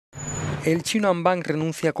El chino Anbang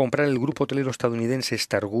renuncia a comprar el grupo hotelero estadounidense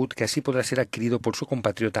Starwood, que así podrá ser adquirido por su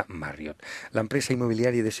compatriota Marriott. La empresa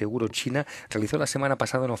inmobiliaria y de seguros china realizó la semana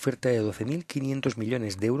pasada una oferta de 12.500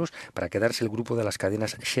 millones de euros para quedarse el grupo de las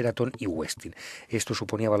cadenas Sheraton y Westin. Esto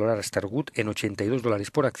suponía valorar a Starwood en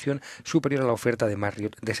 $82 por acción, superior a la oferta de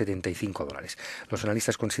Marriott de $75. Los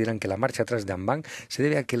analistas consideran que la marcha atrás de Anbang se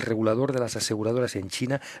debe a que el regulador de las aseguradoras en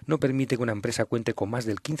China no permite que una empresa cuente con más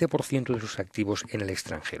del 15% de sus activos en el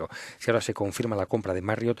extranjero. Si ahora se confirma la compra de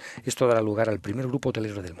Marriott, esto dará lugar al primer grupo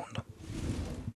hotelero del mundo.